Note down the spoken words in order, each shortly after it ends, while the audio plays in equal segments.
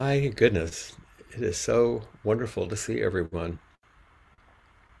My goodness, it is so wonderful to see everyone.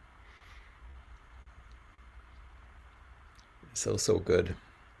 So, so good.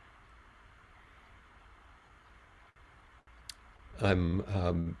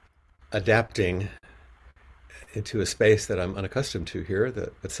 I'm adapting into a space that I'm unaccustomed to here,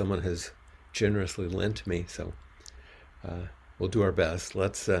 that someone has generously lent me. So uh, we'll do our best.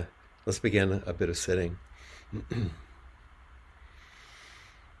 Let's begin a bit of sitting.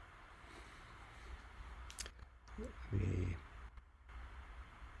 Me-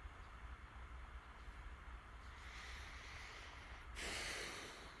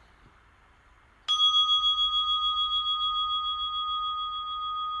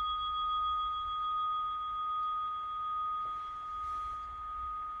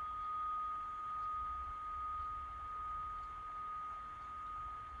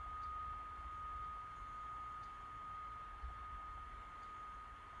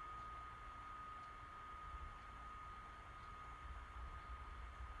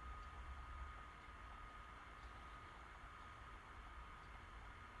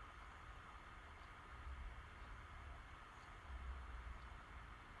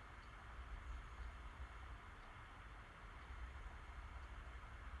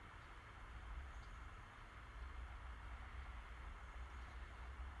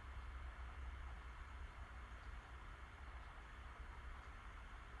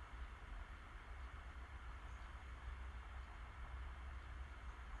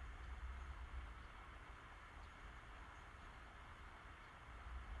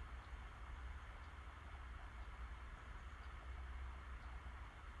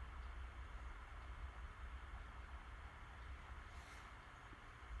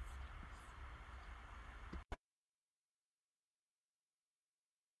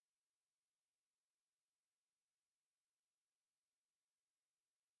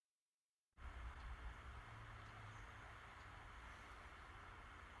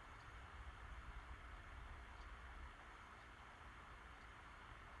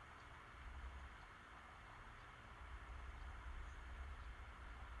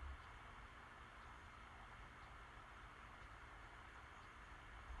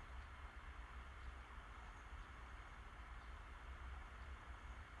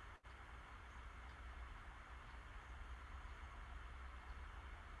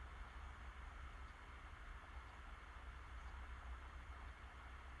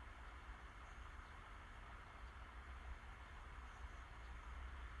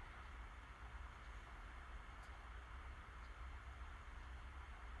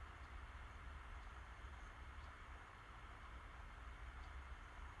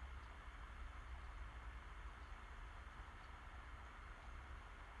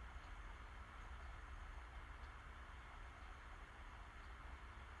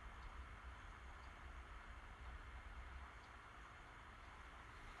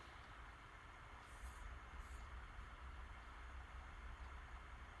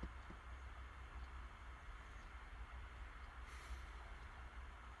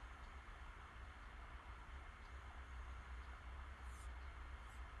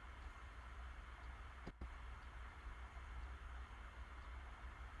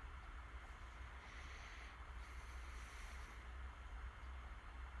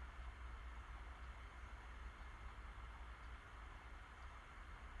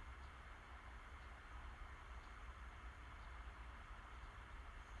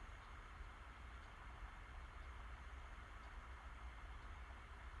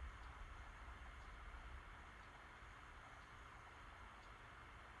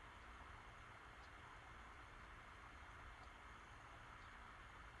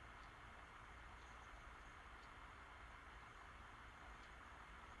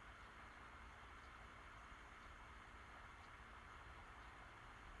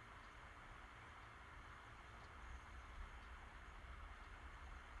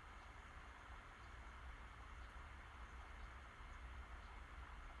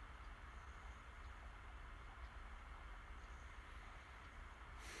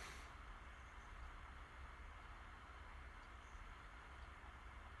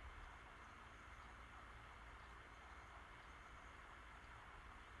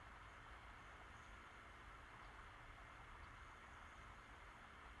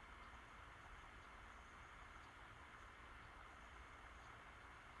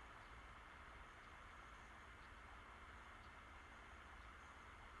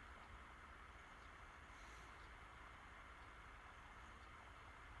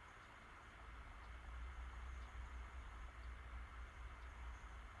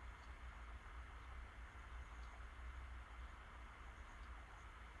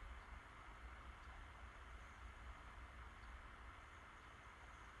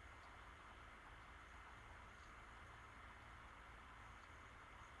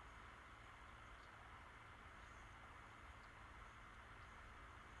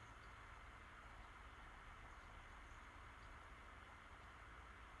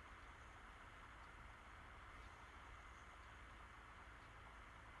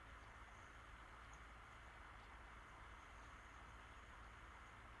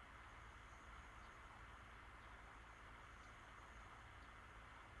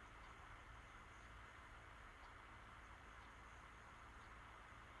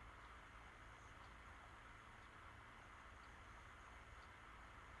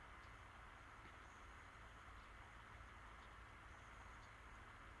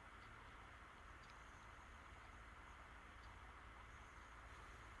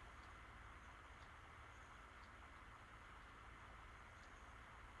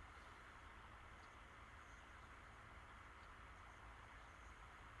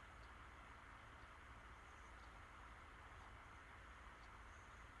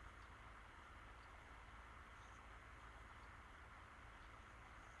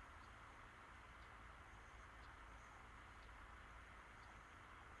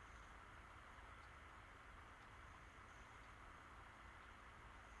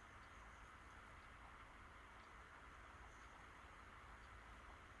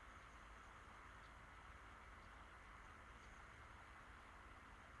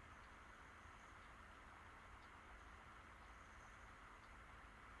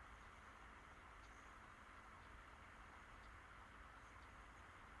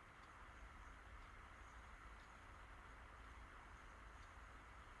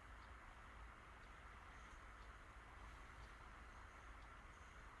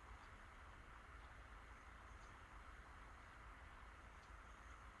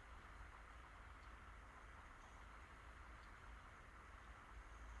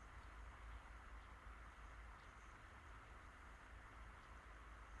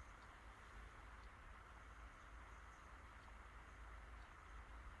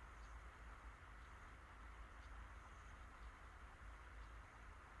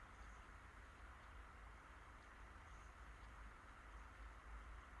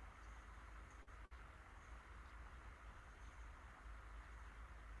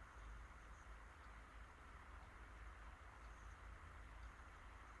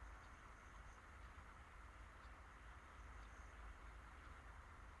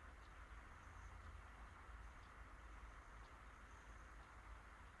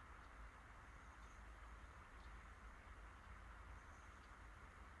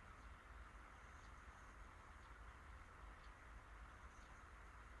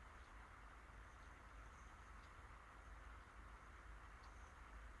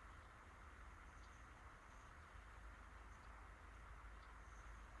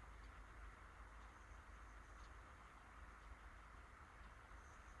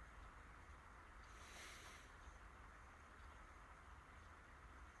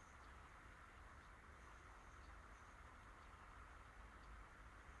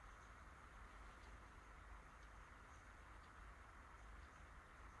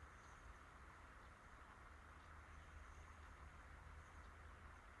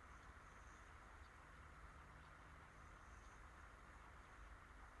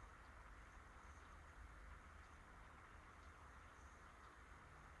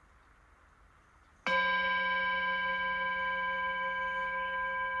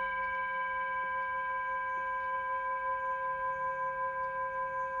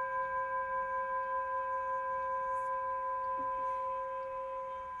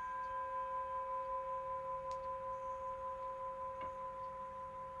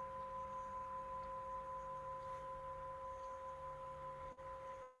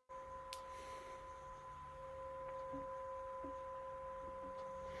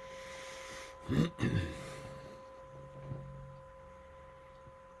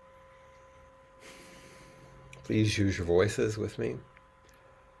 Please use your voices with me.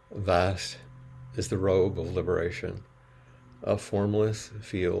 Vast is the robe of liberation, a formless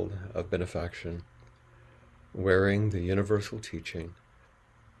field of benefaction. Wearing the universal teaching,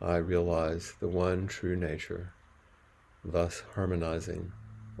 I realize the one true nature, thus harmonizing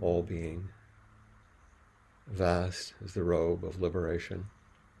all being. Vast is the robe of liberation,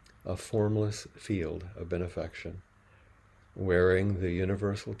 a formless field of benefaction. Wearing the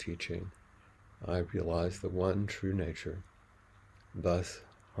universal teaching, I realize the one true nature, thus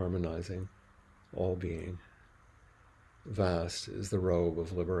harmonizing all being. Vast is the robe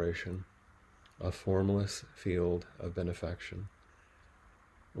of liberation, a formless field of benefaction.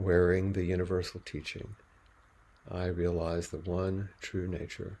 Wearing the universal teaching, I realize the one true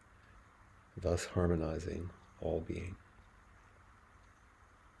nature, thus harmonizing all being.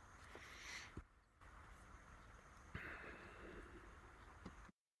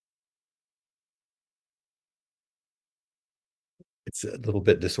 It's a little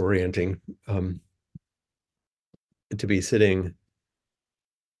bit disorienting to be sitting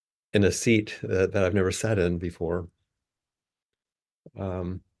in a seat that I've never sat in before.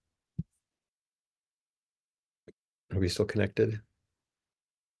 Um, are we still connected?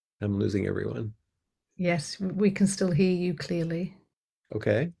 I'm losing everyone. Yes, we can still hear you clearly.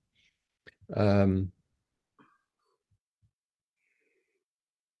 Okay. Um,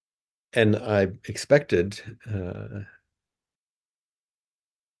 and I expected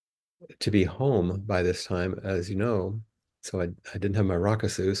to be home by this time, as you know. So I didn't have my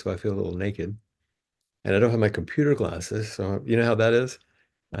Rakasu, so I feel a little naked. And I don't have my computer glasses, so you know how that is?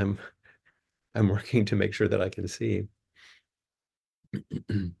 I'm I'm working to make sure that I can see.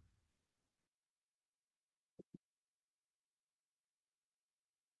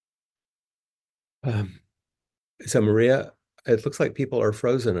 um, so Maria, it looks like people are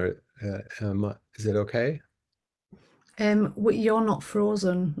frozen. Is it okay? You're not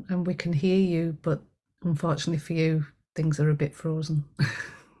frozen and we can hear you, but unfortunately for you, things are a bit frozen.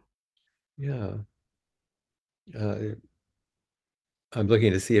 Yeah. Uh, I'm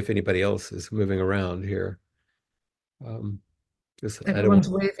looking to see if anybody else is moving around here. Um, just I don't want. Everyone's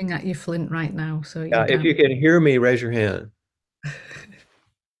waving at you, Flint, right now, so you Yeah, if can't. you can hear me, raise your hand.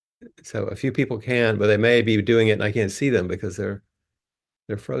 So a few people can, but they may be doing it and I can't see them because they're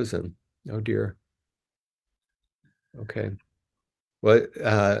frozen. Oh dear. Okay. Well,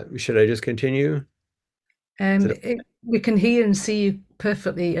 should I just continue? Is it We can hear and see you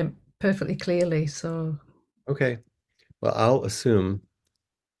perfectly clearly. So okay? Well, I'll assume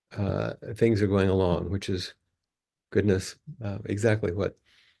things are going along, which is goodness, exactly what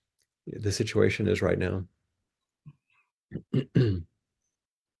the situation is right now.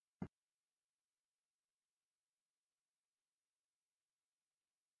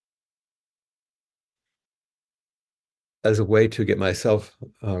 As a way to get myself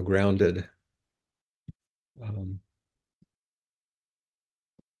grounded um,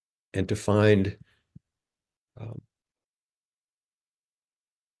 and to um,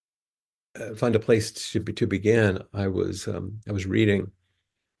 find a place to begin, I was reading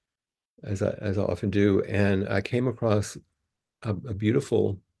as I often do, and I came across a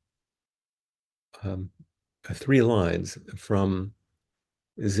beautiful um, three lines from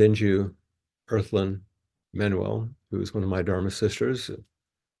Zenju Earthlyn Manuel, who is one of my Dharma sisters,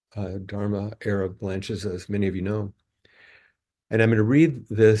 Dharma Arab Blanches, as many of you know. And I'm going to read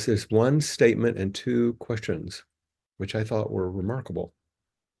this as one statement and two questions, which I thought were remarkable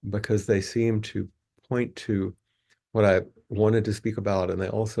because they seem to point to what I wanted to speak about. And they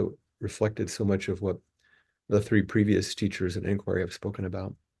also reflected so much of what the three previous teachers in inquiry have spoken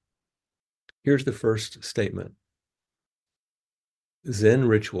about. Here's the first statement: Zen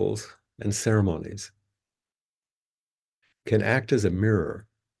rituals and ceremonies can act as a mirror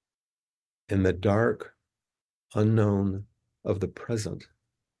in the dark unknown of the present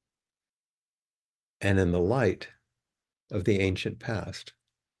and in the light of the ancient past.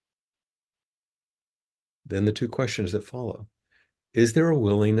 Then the two questions that follow: is there a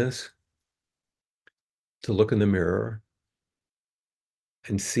willingness to look in the mirror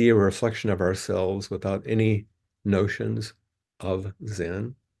and see a reflection of ourselves without any notions of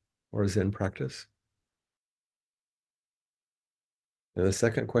Zen or Zen practice? And the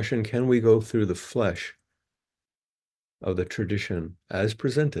second question: can we go through the flesh of the tradition as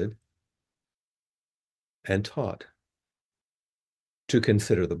presented and taught to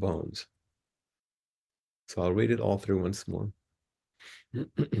consider the bones? So I'll read it all through once more.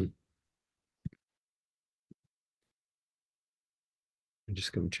 I'm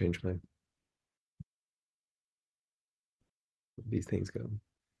just going to change my these things go.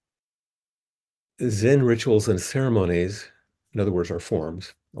 Zen rituals and ceremonies, in other words, our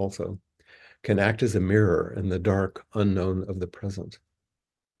forms also, can act as a mirror in the dark unknown of the present.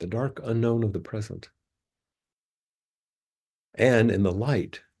 The dark unknown of the present. And in the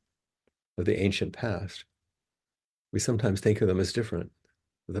light of the ancient past. We sometimes think of them as different.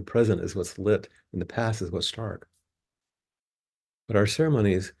 The present is what's lit, and the past is what's dark. But our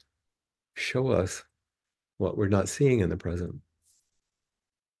ceremonies show us what we're not seeing in the present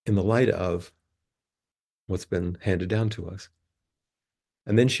in the light of what's been handed down to us.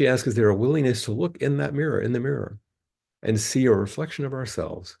 And then she asks, is there a willingness to look in that mirror, in the mirror, and see a reflection of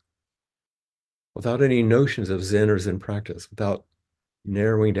ourselves without any notions of Zen or Zen practice, without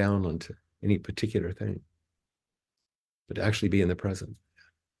narrowing down onto any particular thing, but to actually be in the present?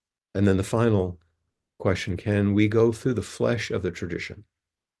 And then the final question, can we go through the flesh of the tradition,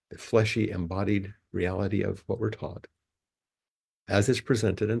 the fleshy embodied reality of what we're taught, as it's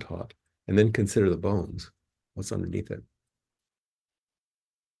presented and taught, and then consider the bones, what's underneath it?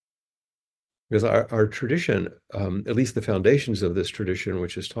 Because our tradition, at least the foundations of this tradition,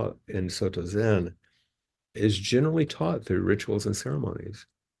 which is taught in Soto Zen, is generally taught through rituals and ceremonies.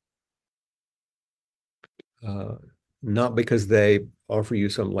 Uh, Not because they offer you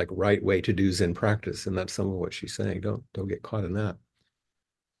some like right way to do Zen practice, and that's some of what she's saying. Don't get caught in that.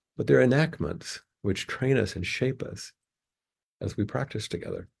 But they're enactments which train us and shape us as we practice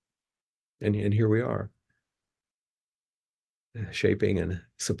together. And here we are, shaping and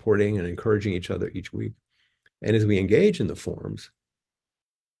supporting and encouraging each other each week. And as we engage in the forms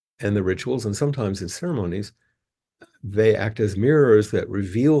and the rituals, and sometimes in ceremonies, they act as mirrors that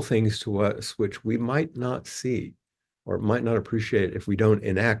reveal things to us which we might not see or might not appreciate if we don't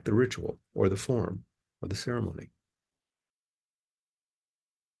enact the ritual or the form or the ceremony.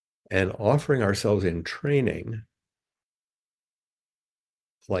 And offering ourselves in training,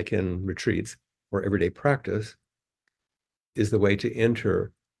 like in retreats or everyday practice, is the way to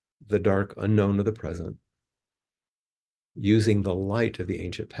enter the dark unknown of the present using the light of the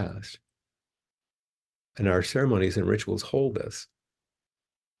ancient past. And our ceremonies and rituals hold this.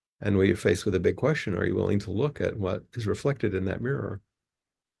 And we are faced with a big question: are you willing to look at what is reflected in that mirror?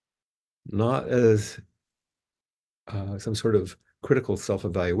 Not as some sort of critical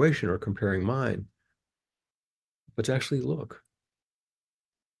self-evaluation or comparing mind, but to actually look.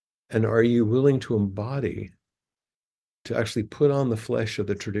 And are you willing to embody, to actually put on the flesh of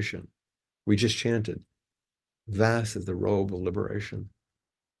the tradition? We just chanted, vast is the robe of liberation,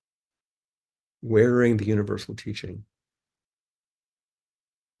 wearing the universal teaching,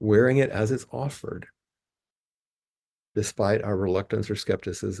 wearing it as it's offered, despite our reluctance or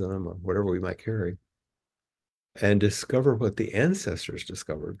skepticism or whatever we might carry, and discover what the ancestors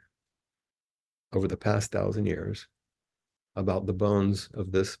discovered over the past 1,000 years about the bones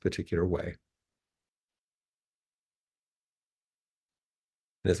of this particular way.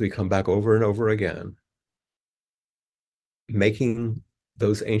 And as we come back over and over again, making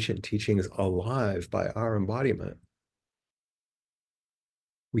those ancient teachings alive by our embodiment,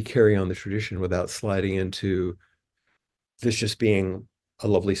 we carry on the tradition without sliding into this just being a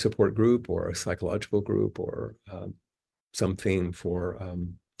lovely support group or a psychological group or something for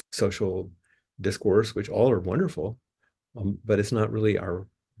social discourse, which all are wonderful, but it's not really our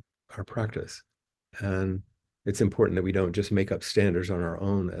practice. And it's important that we don't just make up standards on our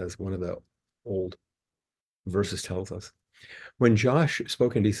own, as one of the old verses tells us. When Josh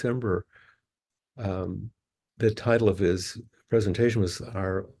spoke in December, the title of his presentation was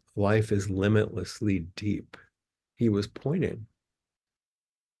Our Life is Limitlessly Deep. He was pointing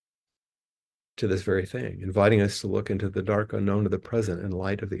to this very thing, inviting us to look into the dark unknown of the present in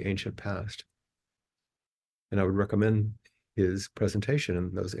light of the ancient past. And I would recommend his presentation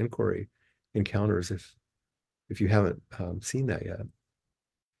and those inquiry encounters if you haven't seen that yet.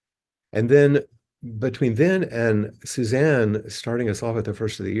 And then between then and Suzanne starting us off at the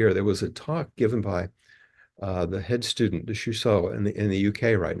first of the year, there was a talk given by the head student, the Shuso, in the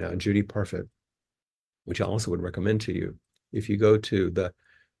UK right now, Judy Parfit, which I also would recommend to you. If you go to the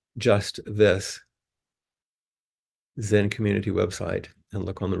Just This Zen community website and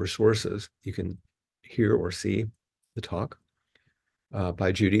look on the resources, you can hear or see the talk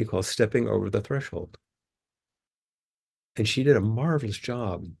by Judy called Stepping Over the Threshold. And she did a marvelous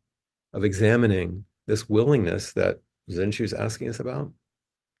job of examining this willingness that Zen Shu's asking us about.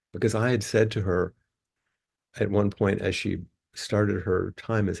 Because I had said to her at one point, as she started her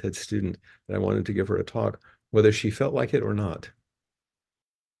time as head student, that I wanted to give her a talk, whether she felt like it or not.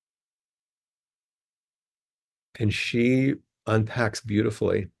 And she unpacks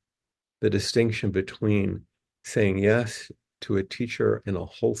beautifully the distinction between saying yes to a teacher in a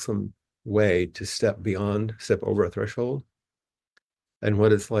wholesome way to step over a threshold, and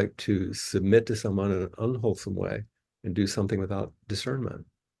what it's like to submit to someone in an unwholesome way and do something without discernment.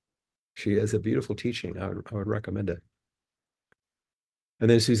 She has a beautiful teaching. I would recommend it. And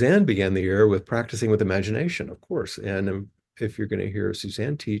then Suzanne began the year with practicing with imagination, of course. And if you're going to hear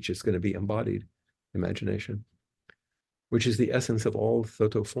Suzanne teach, it's going to be embodied imagination, which is the essence of all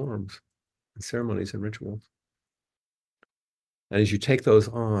Thoto forms and ceremonies and rituals. And as you take those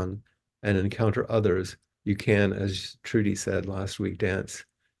on and encounter others, you can, as Trudy said last week, dance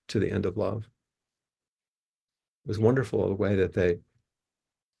to the end of love. It was wonderful the way that they,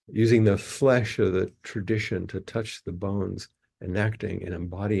 using the flesh of the tradition to touch the bones, enacting and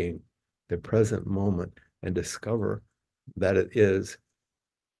embodying the present moment and discover that it is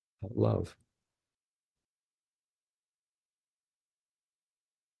love.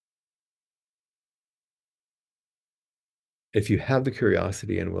 If you have the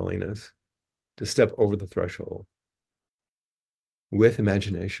curiosity and willingness to step over the threshold with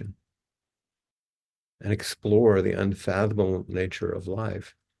imagination and explore the unfathomable nature of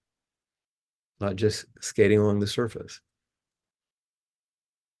life, not just skating along the surface.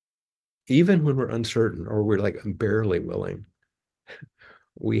 Even when we're uncertain or we're like barely willing,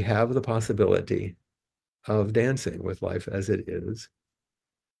 we have the possibility of dancing with life as it is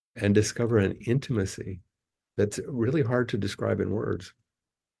and discover an intimacy that's really hard to describe in words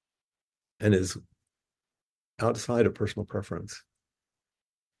and is outside of personal preference.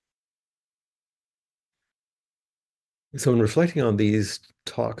 So in reflecting on these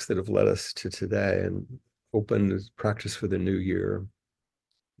talks that have led us to today and open practice for the new year,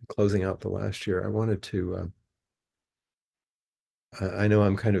 closing out the last year, I wanted to, I know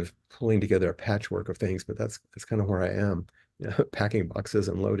I'm kind of pulling together a patchwork of things, but that's kind of where I am, you know, packing boxes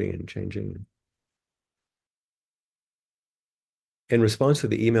and loading and changing. In response to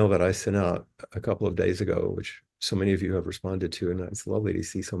the email that I sent out a couple of days ago, which so many of you have responded to, and it's lovely to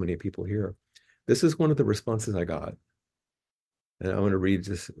see so many people here, this is one of the responses I got. And I want to read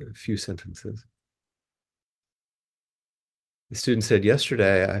just a few sentences. The student said,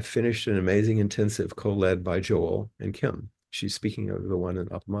 yesterday, I finished an amazing intensive co-led by Joel and Kim. She's speaking of the one in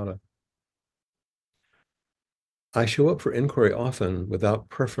Appamada. I show up for inquiry often without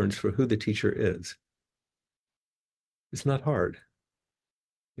preference for who the teacher is. It's not hard.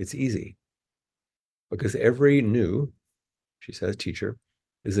 It's easy. Because every new, she says, teacher,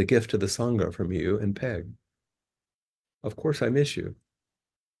 is a gift to the Sangha from you and Peg. Of course, I miss you.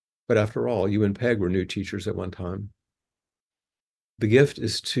 But after all, you and Peg were new teachers at one time. The gift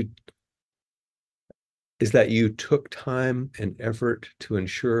is that you took time and effort to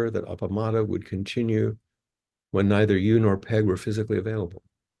ensure that Appamada would continue when neither you nor Peg were physically available.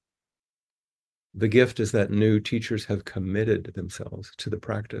 The gift is that new teachers have committed themselves to the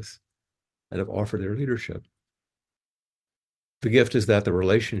practice and have offered their leadership. The gift is that the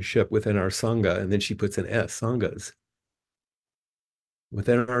relationship within our Sangha, and then she puts an S, Sanghas,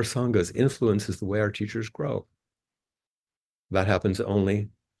 within our Sanghas influences the way our teachers grow. That happens only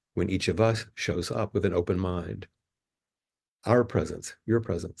when each of us shows up with an open mind. Our presence, your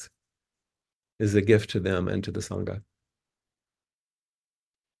presence, is a gift to them and to the Sangha.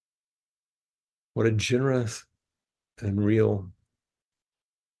 What a generous and real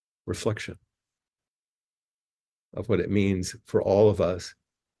reflection of what it means for all of us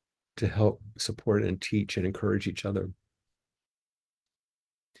to help support and teach and encourage each other.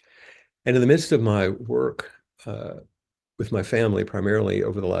 And in the midst of my work with my family, primarily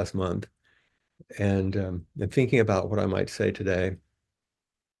over the last month, and thinking about what I might say today,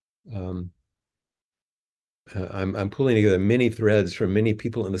 I'm pulling together many threads from many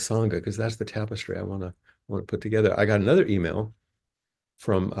people in the Sangha because that's the tapestry I want to put together. I got another email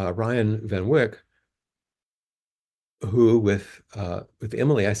from Ryan Van Wyck, who with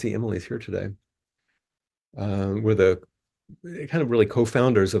Emily, I see Emily's here today, were the kind of really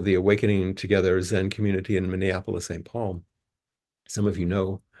co-founders of the Awakening Together Zen community in Minneapolis, St. Paul. Some of you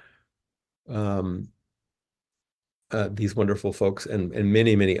know these wonderful folks and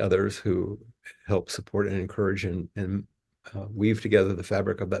many, many others who help support and encourage and weave together the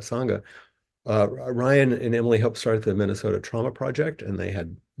fabric of that Sangha. Ryan and Emily helped start the Minnesota Trauma Project, and they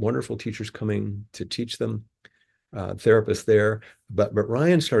had wonderful teachers coming to teach them, therapists there. But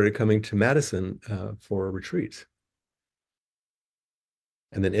Ryan started coming to Madison for retreats.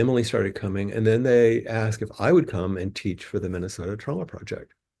 And then Emily started coming, and then they asked if I would come and teach for the Minnesota Trauma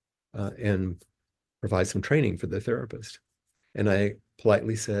Project and provide some training for the therapist. And I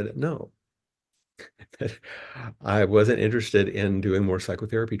politely said no. I wasn't interested in doing more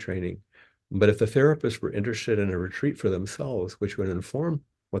psychotherapy training. But if the therapists were interested in a retreat for themselves, which would inform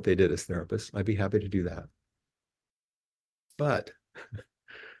what they did as therapists, I'd be happy to do that. But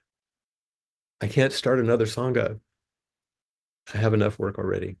I can't start another Sangha. I have enough work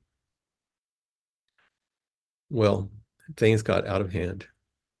already. Well, things got out of hand.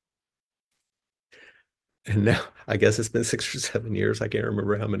 And now I guess it's been 6 or 7 years. I can't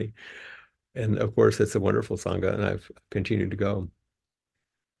remember how many. And of course, it's a wonderful Sangha, and I've continued to go.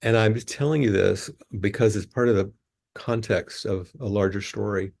 And I'm telling you this because it's part of the context of a larger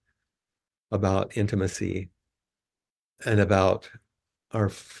story about intimacy and about our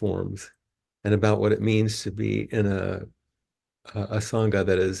forms and about what it means to be in a Sangha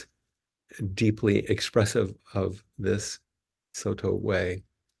that is deeply expressive of this Soto way,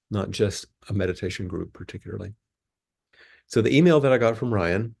 not just a meditation group particularly. So the email that I got from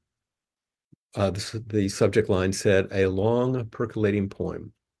Ryan, the subject line said, "A long percolating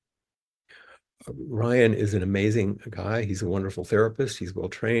poem." Ryan is an amazing guy. He's a wonderful therapist. He's well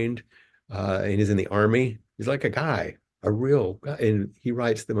trained, and he's in the army. He's like a guy, a real guy, and he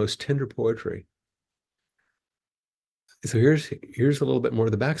writes the most tender poetry. So here's a little bit more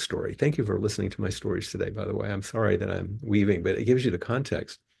of the backstory. Thank you for listening to my stories today, by the way. I'm sorry that I'm weaving, but it gives you the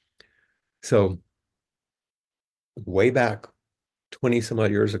context. So way back 20 some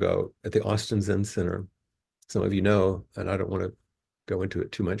odd years ago at the Austin Zen Center, some of you know, and I don't want to go into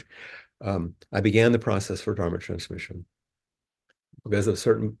it too much, I began the process for Dharma transmission. Because of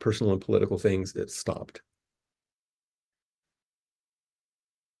certain personal and political things, it stopped.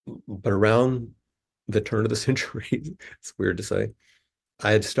 But around the turn of the century, it's weird to say,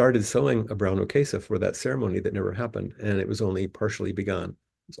 I had started sewing a brown okesa for that ceremony that never happened, and it was only partially begun.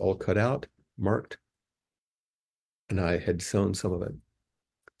 It's all cut out, marked, and I had sewn some of it.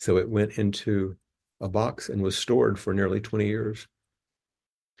 So it went into a box and was stored for nearly 20 years.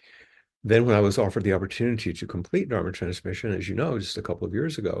 Then when I was offered the opportunity to complete Dharma transmission, as you know, just a couple of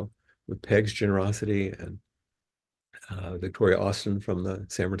years ago, with Peg's generosity and Victoria Austin from the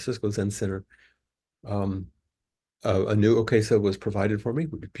San Francisco Zen Center, um, a new okesa was provided for me,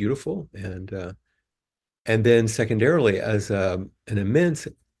 which was beautiful, and then secondarily, as an immense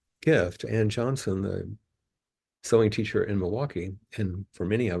gift, Ann Johnson, the sewing teacher in Milwaukee, and for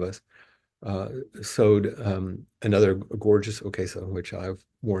many of us, sewed another gorgeous okesa, which I've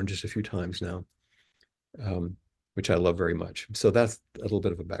worn just a few times now, which I love very much. So that's a little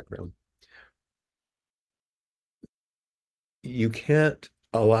bit of a background. You can't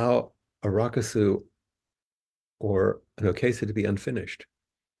allow a rakusu or an okesa to be unfinished.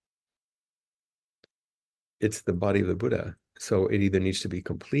 It's the body of the Buddha. So it either needs to be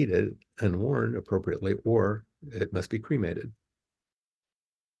completed and worn appropriately, or it must be cremated.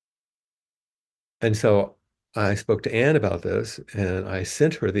 And so I spoke to Anne about this, and I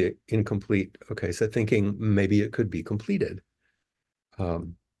sent her the incomplete okesa, thinking maybe it could be completed.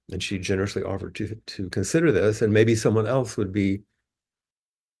 And she generously offered to consider this, and maybe someone else would be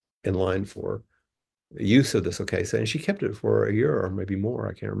in line for use of this okesa. And she kept it for a year or maybe more.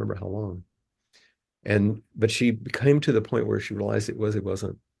 I can't remember how long. But she came to the point where she realized it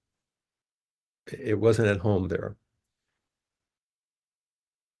wasn't at home there.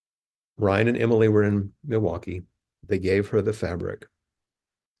 Ryan and Emily were in Milwaukee. They gave her the fabric.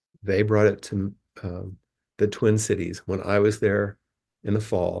 They brought it to the Twin Cities. When I was there in the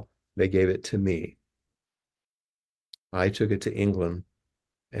fall, they gave it to me. I took it to England,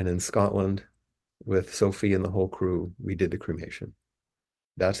 and in Scotland, with Sophie and the whole crew, we did the cremation.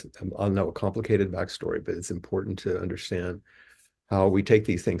 That's, I know, a complicated backstory, but it's important to understand how we take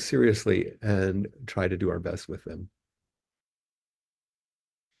these things seriously and try to do our best with them.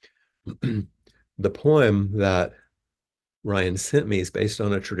 The poem that Ryan sent me is based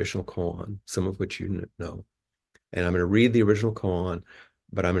on a traditional koan, some of which you know. And I'm going to read the original koan,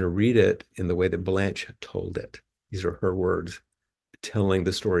 but I'm going to read it in the way that Blanche told it. These are her words telling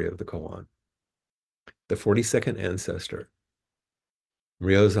the story of the koan. The 42nd ancestor,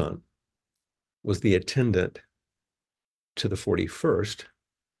 Ryozan, was the attendant to the 41st,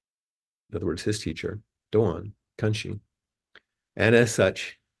 in other words, his teacher, Doan Kanshi. And as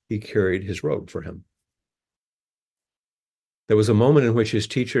such, he carried his robe for him. There was a moment in which his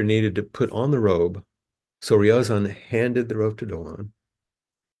teacher needed to put on the robe, so Ryozan handed the robe to Doan.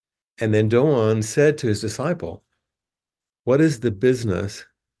 And then Doan said to his disciple, "What is the business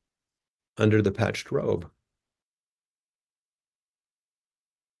under the patched robe?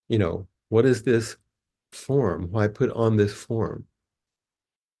 You know, what is this form? Why put on this form?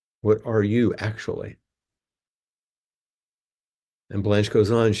 What are you actually?" And Blanche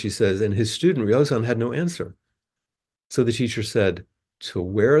goes on, she says, and his student Ryozan had no answer. So the teacher said, "To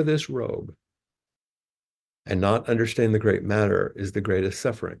wear this robe And not understanding the great matter is the greatest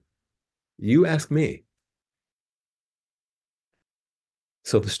suffering. You ask me.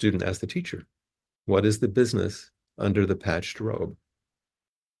 So the student asked the teacher, what is the business under the patched robe?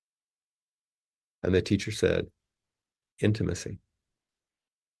 And the teacher said, intimacy,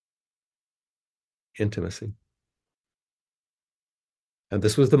 intimacy. And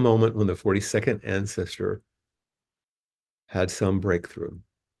this was the moment when the 42nd ancestor had some breakthrough.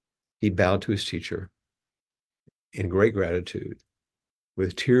 He bowed to his teacher in great gratitude,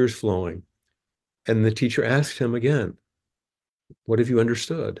 with tears flowing. And the teacher asked him again, what have you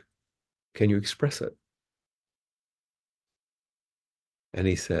understood? Can you express it? And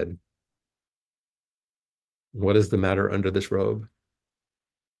he said, what is the matter under this robe?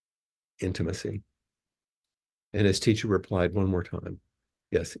 Intimacy. And his teacher replied one more time,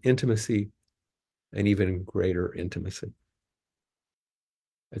 yes, intimacy and even greater intimacy.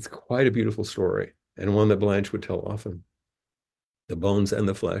 It's quite a beautiful story, and one that Blanche would tell often. The bones and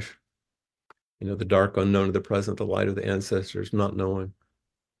the flesh, the dark unknown of the present, the light of the ancestors, not knowing.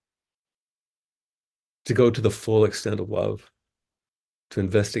 To go to the full extent of love, to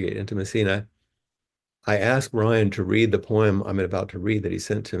investigate intimacy. And I asked Ryan to read the poem I'm about to read that he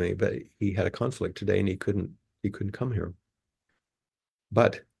sent to me, but he had a conflict today and he couldn't come here.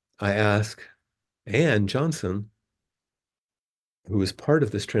 But I asked Anne Johnson, who was part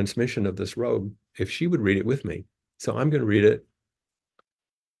of this transmission of this robe, if she would read it with me. So I'm going to read it,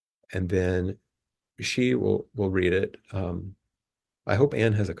 and then she will read it. I hope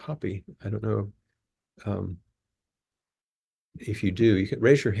Anne has a copy. I don't know if you do. You can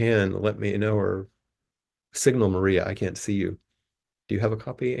raise your hand and let me know, or signal Maria. I can't see you. Do you have a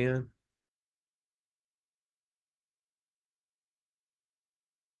copy, Anne?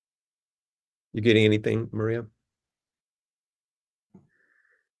 You getting anything, Maria?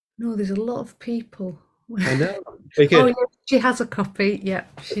 No, there's a lot of people. I know. Hey, Oh, yeah, good. she has a copy. Yeah,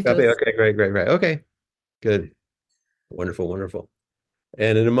 she Copy. does. Okay, great, great, great. Okay, good. Wonderful, wonderful.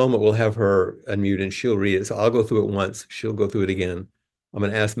 And in a moment, we'll have her unmute and she'll read it. So I'll go through it once. She'll go through it again. I'm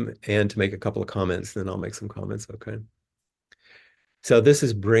going to ask Anne to make a couple of comments, then I'll make some comments. Okay. So this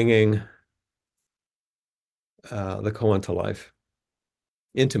is bringing the koan to life.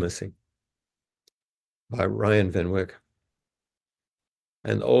 Intimacy by Ryan Van Wyck.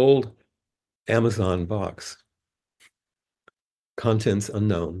 An old Amazon box, contents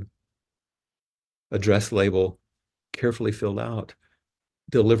unknown, address label carefully filled out,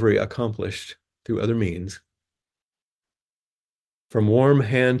 delivery accomplished through other means. From warm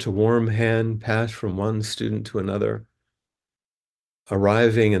hand to warm hand, passed from one student to another,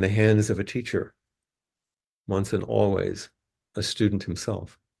 arriving in the hands of a teacher, once and always a student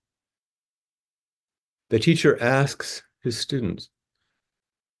himself. The teacher asks his students,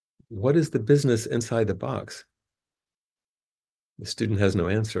 what is the business inside the box? The student has no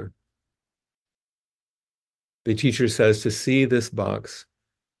answer. The teacher says, to see this box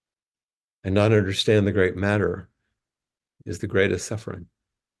and not understand the great matter is the greatest suffering.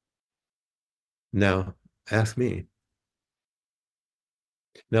 Now, ask me.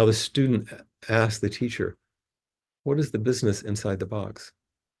 Now, the student asks the teacher, what is the business inside the box?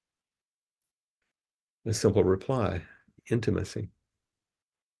 A simple reply, intimacy.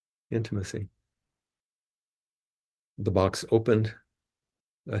 Intimacy. The box opened,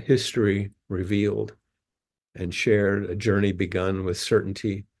 a history revealed and shared, a journey begun with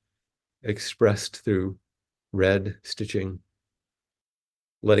certainty, expressed through red stitching,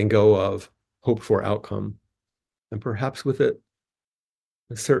 letting go of hoped for outcome, and perhaps with it,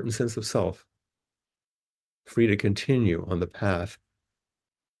 a certain sense of self, free to continue on the path.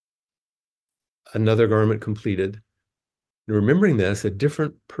 Another garment completed. And remembering this, a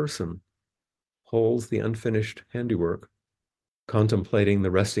different person holds the unfinished handiwork, contemplating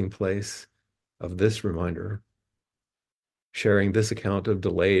the resting place of this reminder, sharing this account of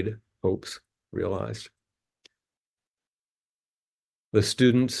delayed hopes realized. The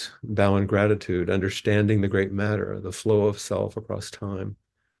students bow in gratitude, understanding the great matter, the flow of self across time,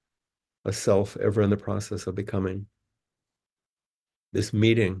 a self ever in the process of becoming. This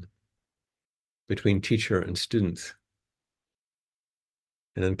meeting between teacher and students,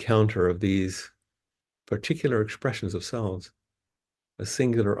 an encounter of these particular expressions of selves, a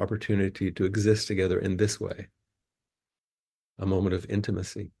singular opportunity to exist together in this way, a moment of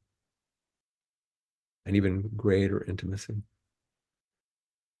intimacy, and even greater intimacy.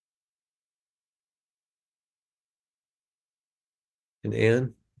 And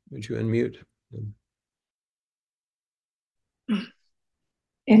Anne, would you unmute?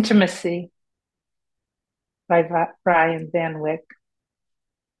 Intimacy by Brian Van Wyck.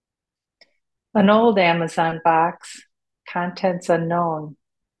 An old Amazon box, contents unknown,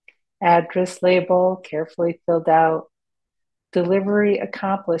 address label carefully filled out, delivery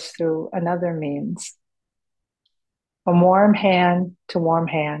accomplished through another means. From warm hand to warm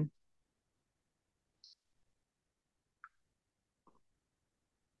hand.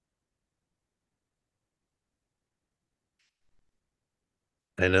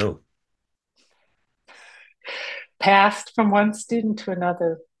 I know. Passed from one student to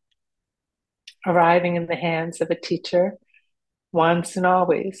another, arriving in the hands of a teacher once and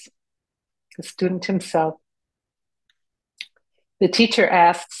always, the student himself. The teacher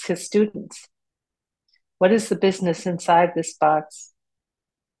asks his students, "What is the business inside this box?"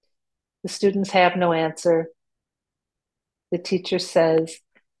 The students have no answer. The teacher says,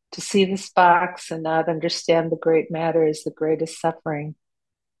 "To see this box and not understand the great matter is the greatest suffering."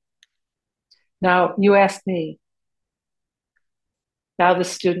 Now, you ask me. Now the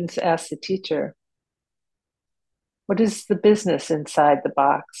students ask the teacher, "What is the business inside the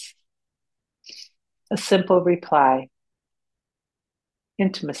box?" A simple reply: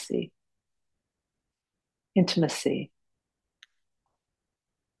 intimacy, intimacy.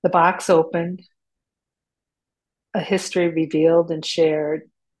 The box opened, a history revealed and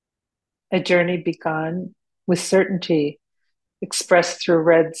shared, a journey begun with certainty expressed through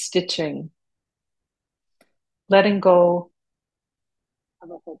red stitching, letting go of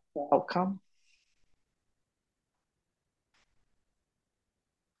a hopeful outcome.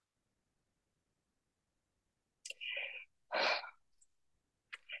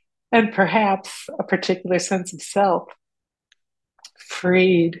 And perhaps a particular sense of self,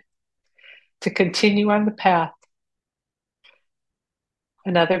 freed to continue on the path,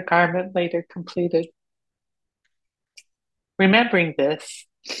 another garment later completed. Remembering this,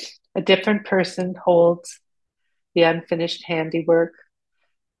 a different person holds the unfinished handiwork,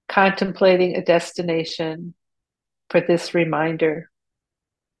 contemplating a destination for this reminder,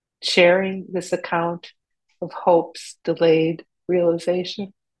 sharing this account of hope's delayed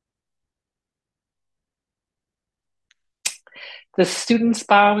realization. The students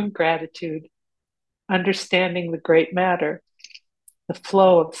bow in gratitude, understanding the great matter, the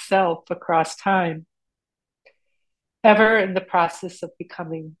flow of self across time, ever in the process of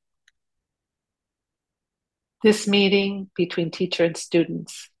becoming. This meeting between teacher and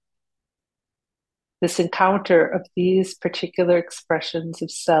students, this encounter of these particular expressions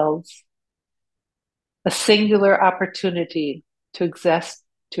of selves, a singular opportunity to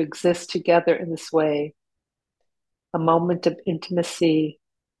exist together in this way, a moment of intimacy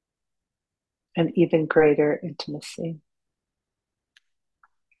and even greater intimacy.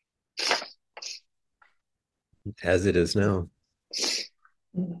 As it is now.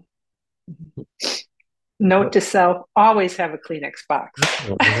 Note What? to self: always have a Kleenex box.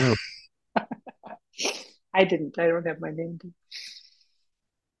 Oh, I know. I didn't. I don't have my name.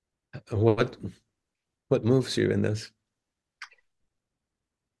 What what moves you in this?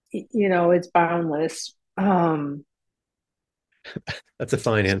 It's boundless. That's a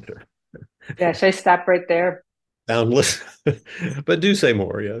fine answer. Yeah, should I stop right there? Boundless. But do say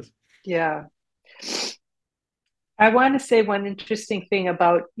more, yes. Yeah. I want to say one interesting thing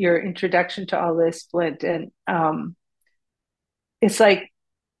about your introduction to all this, Flint, and it's like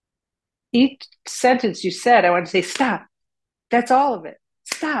each sentence you said, I want to say, "Stop. That's all of it.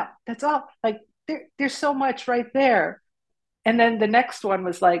 Stop. That's all." Like there's so much right there. And then the next one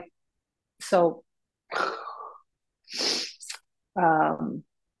was like, so um,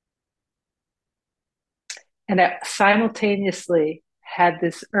 and I simultaneously had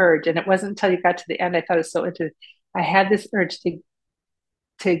this urge, and it wasn't until you got to the end I thought it was so interesting. I had this urge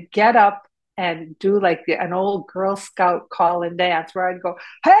to get up and do like an old Girl Scout call and dance where I'd go,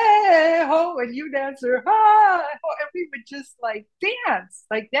 "Hey ho," and you dancer, "Hi ho," and we would just like dance.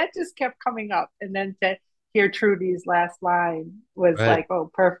 Like that just kept coming up. And then to hear Trudy's last line was Right. like, oh,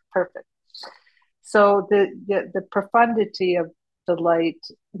 perfect. So the profundity of the light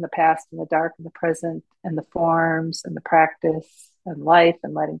in the past and the dark in the present and the forms and the practice and life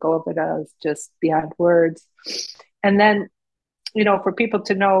and letting go of it all is just beyond words. And then, for people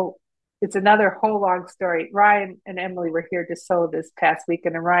to know, it's another whole long story. Ryan and Emily were here to sew this past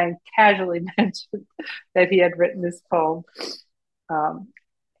weekend, and Ryan casually mentioned that he had written this poem. Um,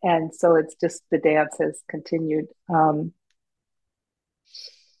 and so it's just the dance has continued.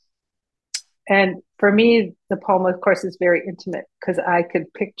 And for me, the poem, of course, is very intimate because I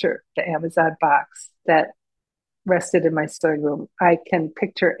could picture the Amazon box that rested in my sewing room. I can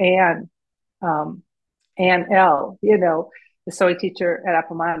picture um, Ann L., the sewing teacher at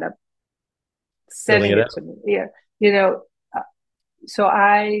Appamada, Filling sending it it out. to me. Yeah, you know, so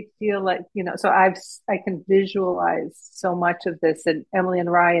I feel like, so I can visualize so much of this, and Emily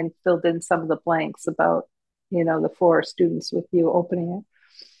and Ryan filled in some of the blanks about, the four students with you opening it.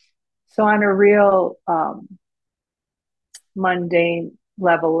 So on a real mundane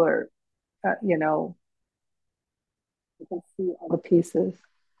level, or you can see all the pieces.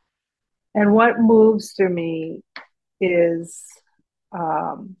 And what moves through me is,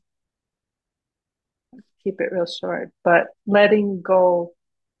 um, keep it real short, but letting go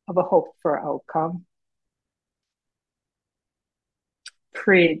of a hope for outcome,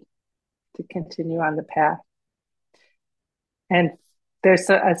 freed to continue on the path. And there's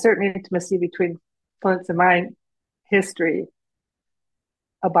a certain intimacy between Flint's and my history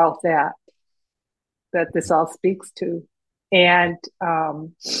about that this all speaks to. And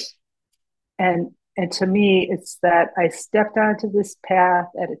and to me, it's that I stepped onto this path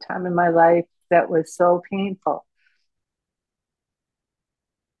at a time in my life that was so painful.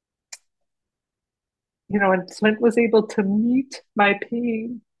 And Flint was able to meet my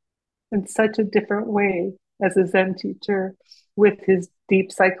pain in such a different way as a Zen teacher with his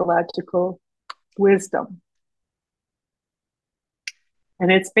deep psychological wisdom.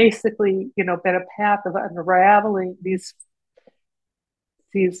 And it's basically, been a path of unraveling these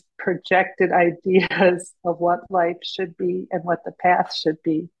projected ideas of what life should be and what the path should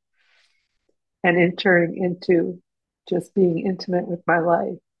be, and entering into just being intimate with my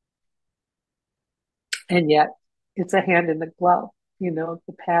life. And yet it's a hand in the glove, the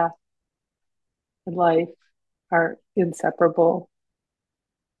path and life are inseparable,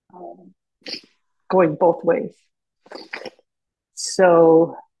 um, going both ways.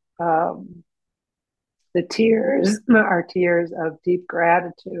 So the tears are tears of deep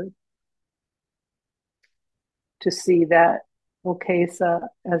gratitude to see that Okesa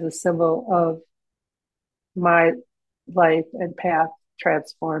as a symbol of my life and path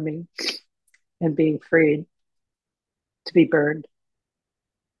transforming and being freed to be burned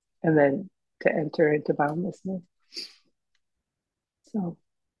and then to enter into boundlessness. So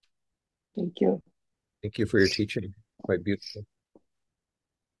thank you. Thank you for your teaching. Quite beautiful.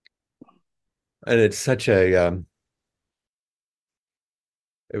 And it's such a,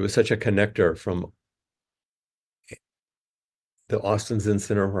 it was such a connector from the Austin Zen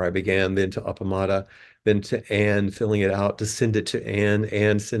Center where I began, then to Appamada, then to Anne, filling it out, to send it to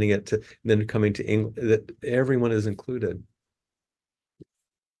Anne sending it to, then coming to England, that everyone is included.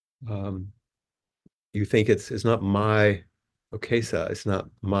 You think it's not my Okesa, it's not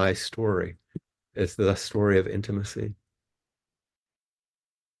my story. It's the story of intimacy.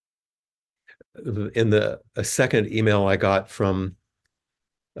 In a second email I got from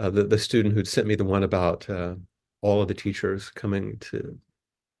the student who'd sent me the one about all of the teachers coming to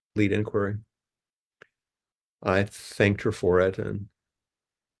lead inquiry, I thanked her for it, and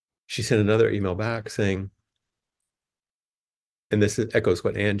she sent another email back saying, and this echoes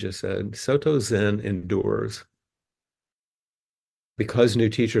what Anne just said, Soto Zen endures because new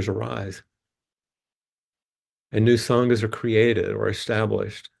teachers arise and new sanghas are created or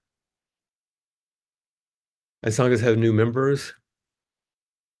established. And sanghas have new members,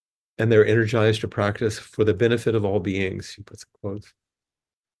 and they're energized to practice for the benefit of all beings, she puts in quotes.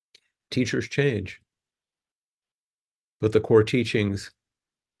 Teachers change, but the core teachings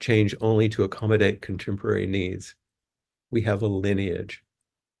change only to accommodate contemporary needs. We have a lineage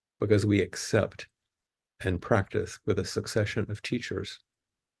because we accept and practice with a succession of teachers.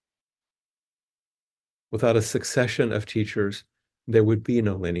 Without a succession of teachers, there would be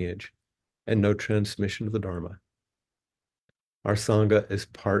no lineage and no transmission of the Dharma. Our Sangha is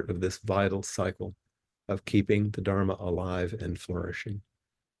part of this vital cycle of keeping the Dharma alive and flourishing.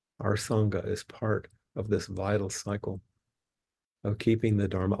 Our Sangha is part of this vital cycle of keeping the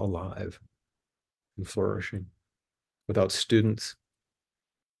Dharma alive and flourishing. Without students,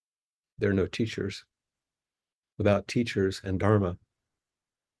 there are no teachers. Without teachers and Dharma,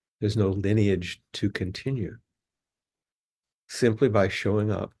 there's no lineage to continue. Simply by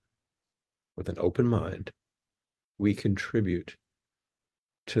showing up with an open mind, we contribute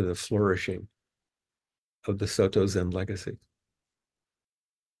to the flourishing of the Soto Zen legacy.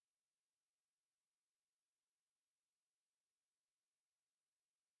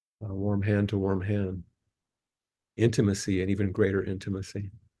 Warm hand to warm hand. Intimacy and even greater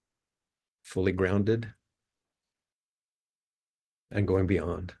intimacy. Fully grounded and going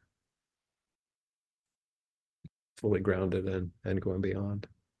beyond. Fully grounded and going beyond.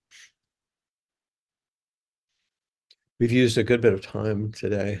 We've used a good bit of time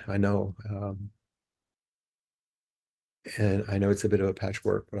today, I know. And I know it's a bit of a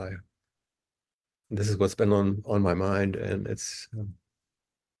patchwork, but this is what's been on my mind, and it's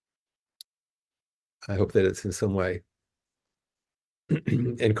I hope that it's in some way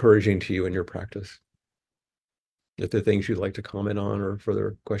encouraging to you in your practice. If there are things you'd like to comment on or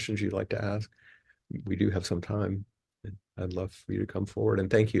further questions you'd like to ask, we do have some time. I'd love for you to come forward. And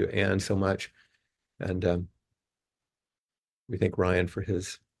thank you, Anne, so much. And we thank Ryan for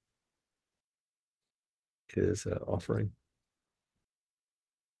his offering.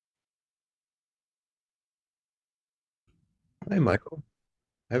 Hi, Michael.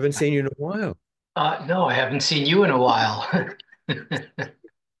 I haven't seen you in a while. No, I haven't seen you in a while.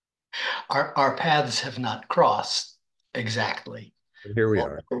 Our paths have not crossed exactly, Here we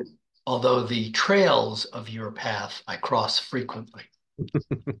are. although the trails of your path I cross frequently.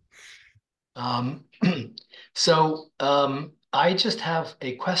 Um, I just have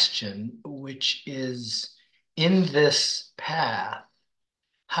a question, which is in this path,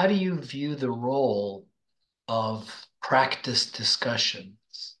 how do you view the role of practice discussions?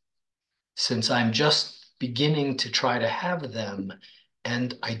 Since I'm just beginning to try to have them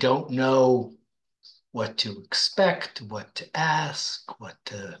and I don't know what to expect, what to ask, what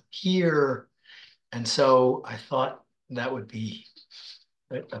to hear. And so I thought that would be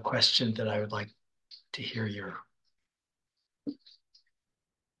a question that I would like to hear your.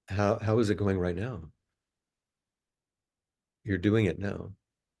 How is it going right now? You're doing it now.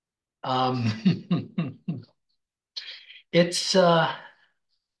 Um, it's uh,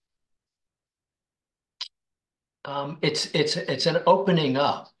 it's an opening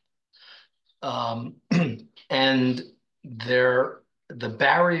up, um, and the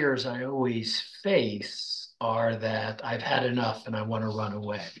barriers I always face are that I've had enough and I want to run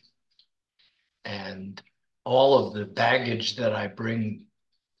away, and all of the baggage that I bring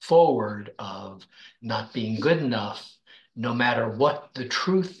forward of not being good enough, no matter what the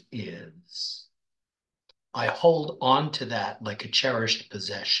truth is, I hold on to that like a cherished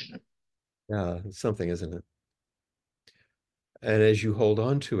possession. Yeah, it's something, isn't it? And as you hold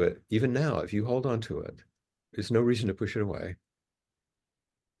on to it, even now, if you hold on to it, there's no reason to push it away.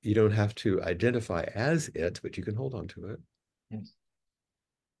 You don't have to identify as it, but you can hold on to it. Yes.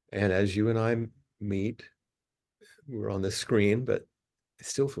 And as you and I meet, we're on the screen, but it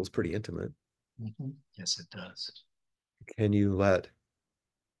still feels pretty intimate. Mm-hmm. Yes, it does. Can you let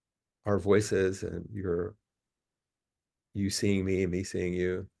our voices and you seeing me and me seeing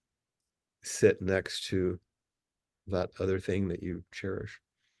you sit next to that other thing that you cherish?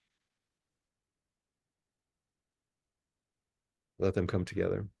 Let them come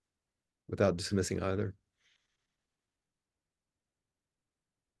together without dismissing either.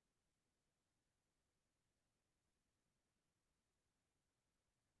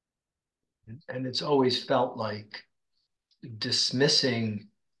 And it's always felt like dismissing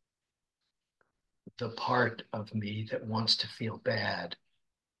the part of me that wants to feel bad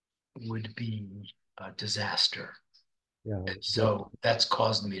would be a disaster. Yeah, And so that's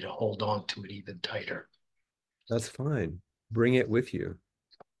caused me to hold on to it even tighter. that's fine. Bring it with you,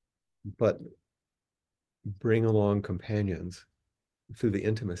 but bring along companions through the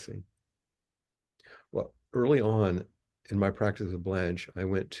intimacy. Well, early on in my practice of Blanche, I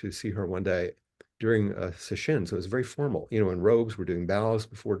went to see her one day during a session. So it was very formal. In robes, we're doing bows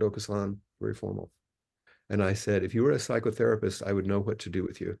before Dokusan, very formal. And I said, if you were a psychotherapist, I would know what to do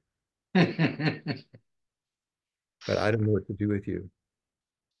with you, but I don't know what to do with you.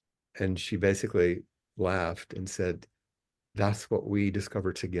 And she basically laughed and said, that's what we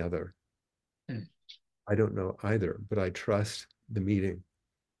discover together. I don't know either, but I trust the meeting.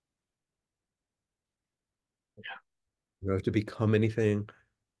 You don't have to become anything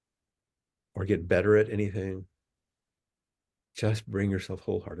or get better at anything. Just bring yourself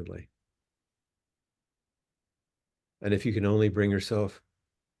wholeheartedly. And if you can only bring yourself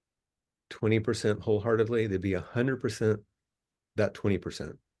 20% wholeheartedly, there'd be 100% that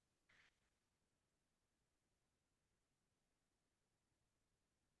 20%.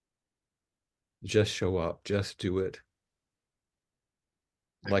 Just show up, just do it.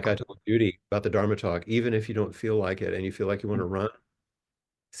 Like I told Judy about the Dharma talk, even if you don't feel like it and you feel like you want to run,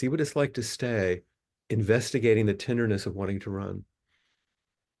 see what it's like to stay investigating the tenderness of wanting to run.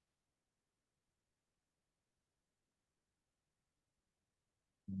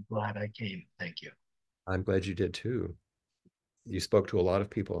 I'm glad I came. Thank you. I'm glad you did too. You spoke to a lot of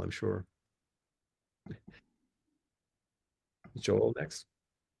people, I'm sure. Joel, next.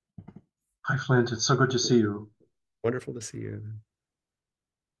 Hi, Flint. It's so good to see you. Wonderful to see you.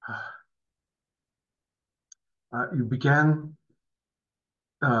 You began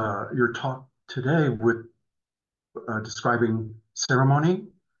your talk today with describing ceremony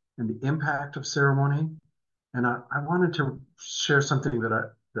and the impact of ceremony. And I wanted to share something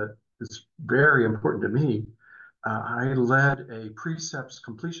that is very important to me. I led a precepts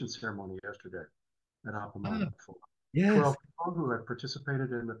completion ceremony yesterday at Ah, Appamada for 12 yes. people who had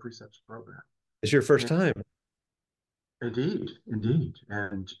participated in the precepts program. It's your first And time. indeed, indeed.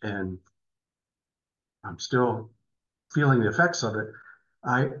 And I'm still feeling the effects of it.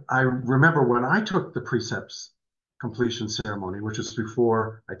 I remember when I took the precepts completion ceremony, which was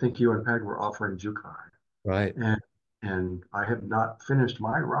before I think you and Peg were offering Jukai. Right. And I have not finished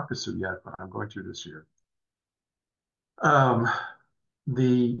my Rakusu yet, but I'm going to this year. Um,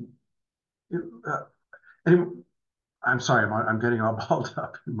 the uh, anyway, I'm sorry, I'm getting all balled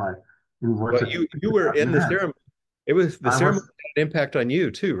up in what Well, to you think were about in the next. ceremony. It was the I ceremony was. had an impact on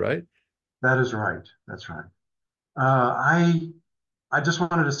you too, right? That is right. That's right. Uh, I I just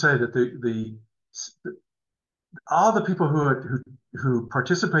wanted to say that the all the people who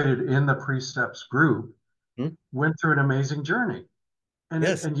participated in the precepts group Hmm? went through an amazing journey,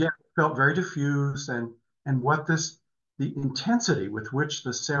 Yes. and yet felt very diffused, and what this the intensity with which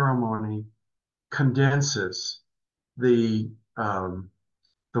the ceremony condenses the um,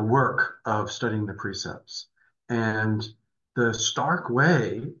 the work of studying the precepts, and the stark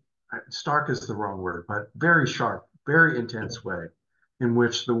way, stark is the wrong word, but very sharp, very intense way in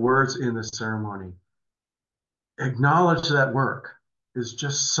which the words in the ceremony acknowledge that work is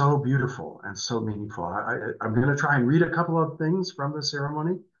just so beautiful and so meaningful. I'm going to try and read a couple of things from the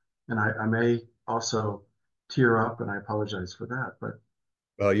ceremony, and I may also tear up, and I apologize for that.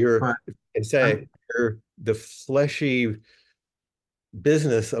 Well, you're, But and I'm say you're the fleshy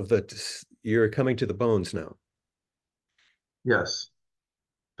business of you're coming to the bones now. yes,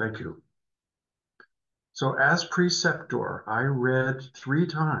 thank you. So as preceptor, I read 3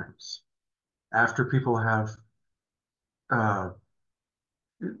 times after people have uh,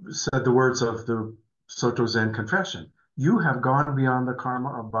 said the words of the Soto Zen confession. You have gone beyond the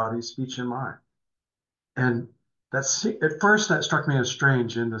karma of body, speech, and mind. And that's at first that struck me as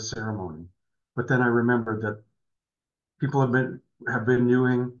strange in the ceremony, but then I remembered that people have been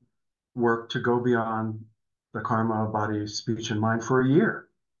doing work to go beyond the karma of body, speech, and mind for a year,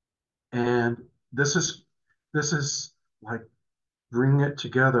 and this is this is like bringing it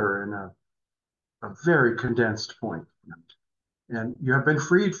together in a very condensed point. And you have been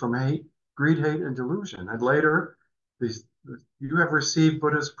freed from hate, greed, hate, and delusion. And later, these you have received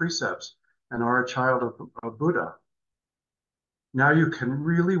Buddha's precepts and are a child of Buddha. Now you can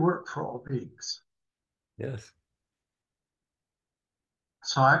really work for all beings. Yes.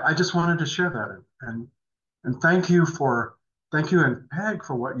 So I just wanted to share that, and thank you and Peg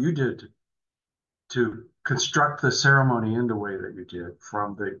for what you did to construct the ceremony in the way that you did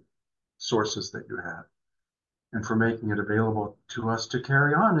from the sources that you had, and for making it available to us to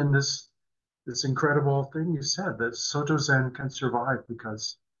carry on in this incredible thing you said, that Soto Zen can survive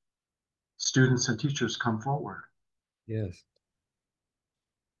because students and teachers come forward. Yes.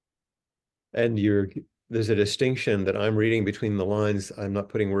 And there's a distinction that I'm reading between the lines. I'm not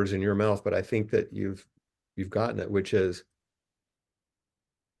putting words in your mouth, but I think that you've gotten it, which is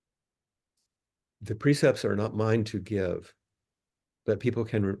the precepts are not mine to give, but people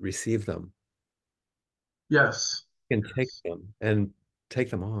can receive them, Yes, can take yes. them and take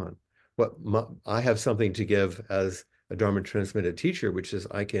them on. I have something to give as a Dharma transmitted teacher, which is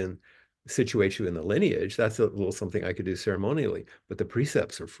I can situate you in the lineage. That's a little something I could do ceremonially, but the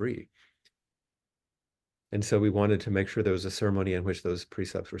precepts are free. And so we wanted to make sure there was a ceremony in which those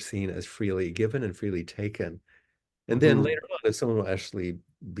precepts were seen as freely given and freely taken. And then Mm-hmm. later on, if someone will actually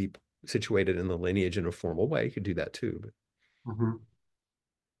be situated in the lineage in a formal way, you could do that too. But Mm-hmm.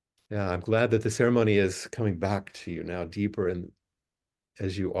 yeah, I'm glad that the ceremony is coming back to you now deeper and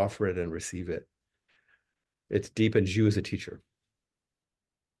as you offer it and receive it. It deepens you as a teacher.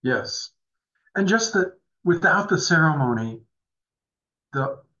 Yes. And just that without the ceremony,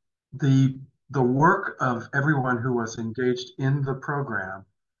 the the the work of everyone who was engaged in the program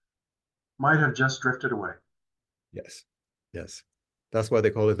might have just drifted away. Yes. Yes. That's why they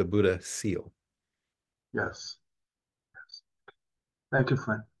call it the Buddha seal. Yes. Yes. Thank you,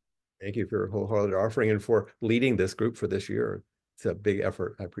 Flint. Thank you for your wholehearted offering and for leading this group for this year. It's a big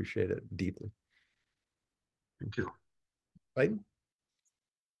effort. I appreciate it deeply. Thank you. Right?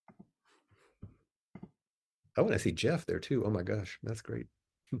 I want to see Jeff there too. Oh my gosh, that's great.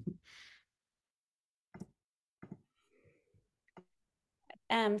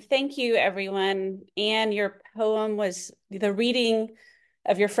 Thank you, everyone. And your poem was, the reading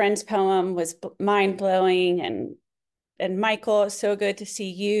of your friend's poem was mind-blowing. And Michael, it's so good to see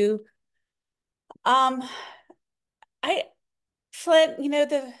you. I, Flint,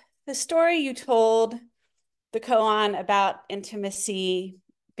 the story you told the koan about intimacy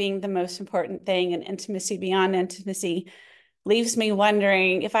being the most important thing and intimacy beyond intimacy leaves me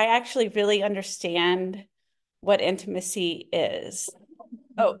wondering if I actually really understand what intimacy is.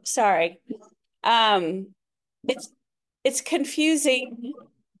 Oh, sorry. Um, it's confusing.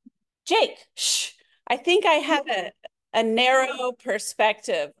 Jake, shh. I think I have a narrow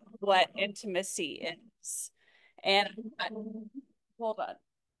perspective of what intimacy is. And hold on.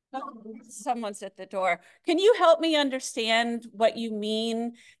 Someone's at the door. Can you help me understand what you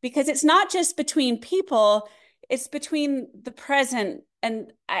mean? Because it's not just between people, it's between the present.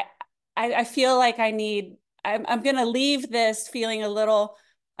 And I feel like I'm going to leave this feeling a little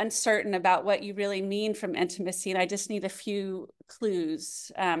uncertain about what you really mean from intimacy. And I just need a few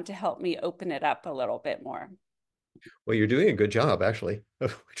clues to help me open it up a little bit more. Well, you're doing a good job, actually,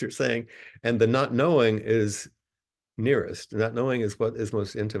 of what you're saying. And the not knowing is nearest. Not knowing is what is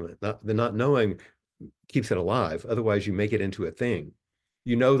most intimate. The not knowing keeps it alive. Otherwise, you make it into a thing.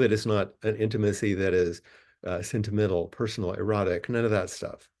 You know that it's not an intimacy that is sentimental, personal, erotic, none of that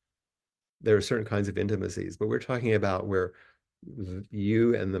stuff. There are certain kinds of intimacies, but we're talking about where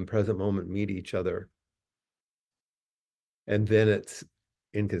you and the present moment meet each other. And then it's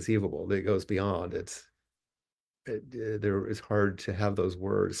inconceivable. It goes beyond. It's hard to have those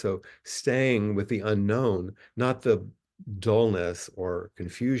words. So staying with the unknown, not the dullness or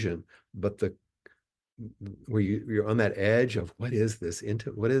confusion, but the where you're on that edge of what is this into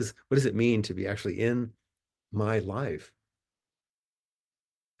what does it mean to be actually in my life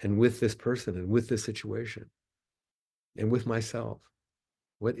and with this person and with this situation and with myself.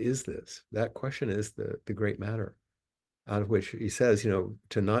 What is this? That question is the great matter, out of which he says,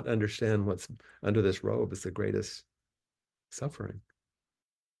 to not understand what's under this robe is the greatest suffering.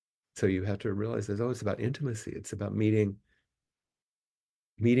 So you have to realize that, it's about intimacy. It's about meeting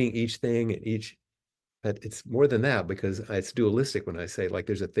each thing and each, but it's more than that, because it's dualistic when I say, like,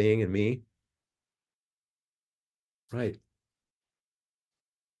 there's a thing and me. Right.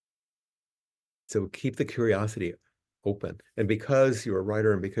 So keep the curiosity open. And because you're a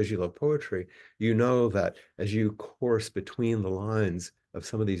writer and because you love poetry, you know that as you course between the lines of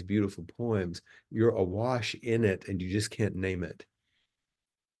some of these beautiful poems, you're awash in it and you just can't name it.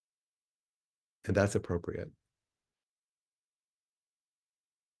 And that's appropriate.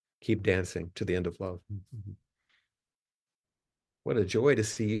 Keep dancing to the end of love. Mm-hmm. What a joy to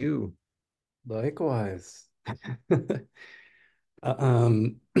see you. Likewise.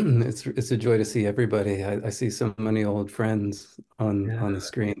 It's a joy to see everybody. I see so many old friends on the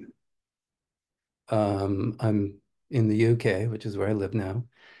screen. I'm in the UK, which is where I live now,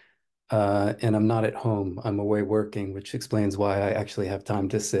 and I'm not at home. I'm away working, which explains why I actually have time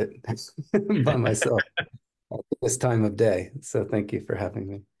to sit by myself at this time of day. So thank you for having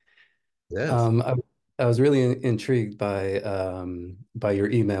me. Yes. I was really intrigued by your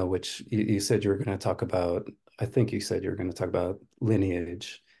email, which you said you were going to talk about. I think you said you were going to talk about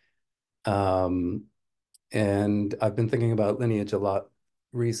lineage. And I've been thinking about lineage a lot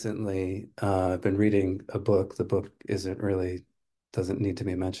recently. I've been reading a book. The book doesn't need to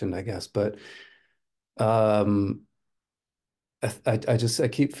be mentioned, I guess, but um, I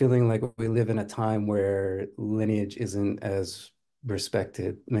keep feeling like we live in a time where lineage isn't as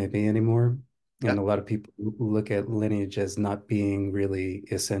respected maybe anymore. Yeah. And a lot of people look at lineage as not being really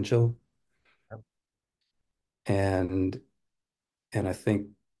essential. And I think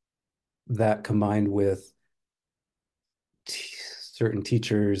that combined with certain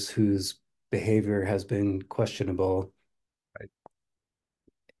teachers whose behavior has been questionable Right.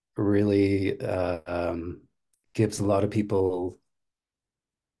 really gives a lot of people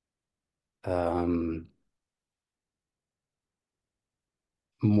um,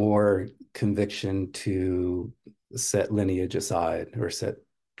 more conviction to set lineage aside or set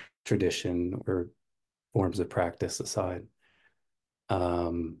tradition or forms of practice aside.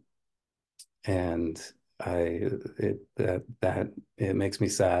 Um, and it makes me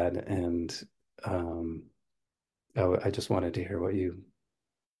sad, and um, I just wanted to hear what you.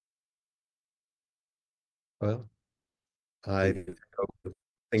 Well, I echo the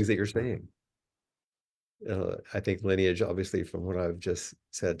things that you're saying. I think lineage, obviously, from what I've just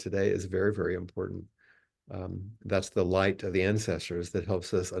said today, is very, very important. That's the light of the ancestors that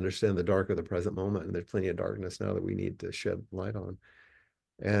helps us understand the dark of the present moment. And there's plenty of darkness now that we need to shed light on.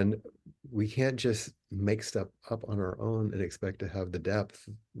 And we can't just make stuff up on our own and expect to have the depth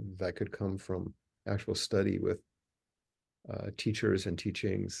that could come from actual study with teachers and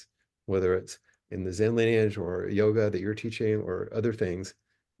teachings, whether it's in the Zen lineage or yoga that you're teaching or other things.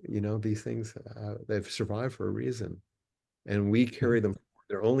 These things, they've survived for a reason. And we carry them forward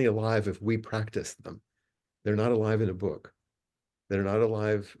They're only alive if we practice them. They're not alive in a book. They're not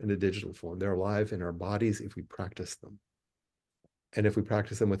alive in a digital form. They're alive in our bodies if we practice them. And if we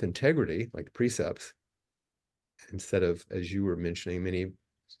practice them with integrity, like the precepts, instead of, as you were mentioning, many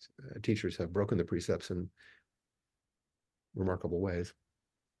teachers have broken the precepts in remarkable ways.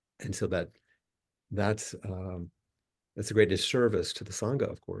 And so that's a great disservice to the Sangha,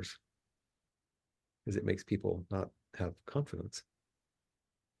 of course, because it makes people not have confidence.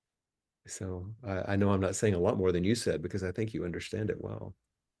 So I know I'm not saying a lot more than you said, because I think you understand it well.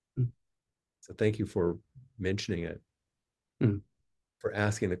 Mm. So thank you for mentioning it, for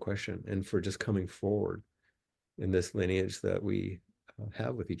asking the question, and for just coming forward in this lineage that we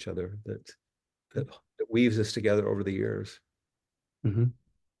have with each other, that weaves us together over the years. Mm-hmm.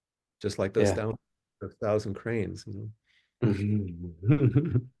 Just like those thousand cranes.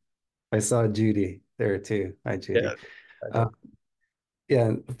 I saw Judy there too. Hi, Judy. Yeah,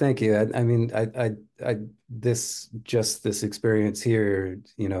 Yeah, thank you. I mean, this experience here,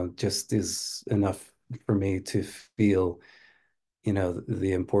 just is enough for me to feel,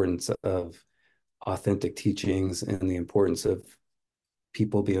 the importance of authentic teachings and the importance of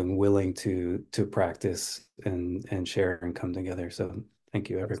people being willing to practice and share and come together. So thank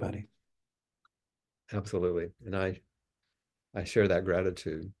you, everybody. Absolutely. And I share that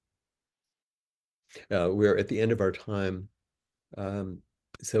gratitude. We're at the end of our time.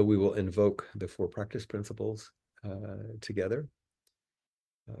 So we will invoke the 4 practice principles together.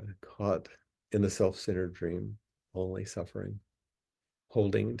 Caught in the self-centered dream, only suffering.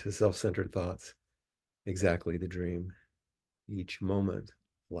 Holding to self-centered thoughts, exactly the dream. Each moment,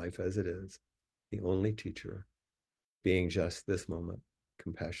 life as it is, the only teacher. Being just this moment,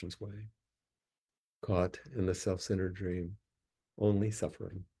 compassion's way. Caught in the self-centered dream, only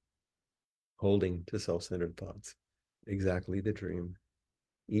suffering. Holding to self-centered thoughts, exactly the dream.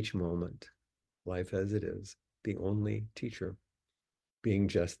 Each moment, life as it is, the only teacher. Being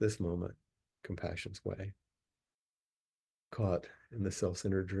just this moment, compassion's way. Caught in the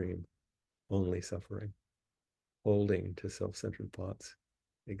self-centered dream, only suffering. Holding to self-centered thoughts,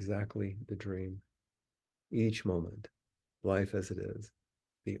 exactly the dream. Each moment, life as it is,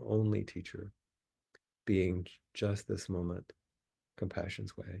 the only teacher. Being just this moment,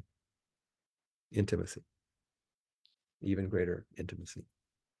 compassion's way. Intimacy, even greater intimacy.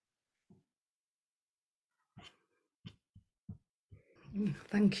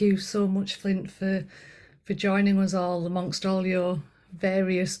 Thank you so much, Flint, for joining us all amongst all your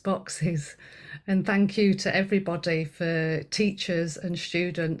various boxes. And thank you to everybody, for teachers and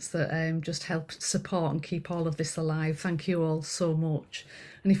students that just help support and keep all of this alive. Thank you all so much.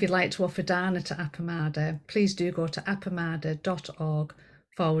 And if you'd like to offer dana to Appamada, please do go to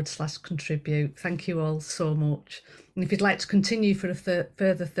appamada.org/contribute. Thank you all so much. And if you'd like to continue for a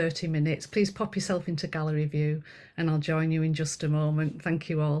further 30 minutes, please pop yourself into gallery view and I'll join you in just a moment. Thank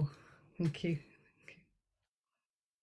you all. Thank you.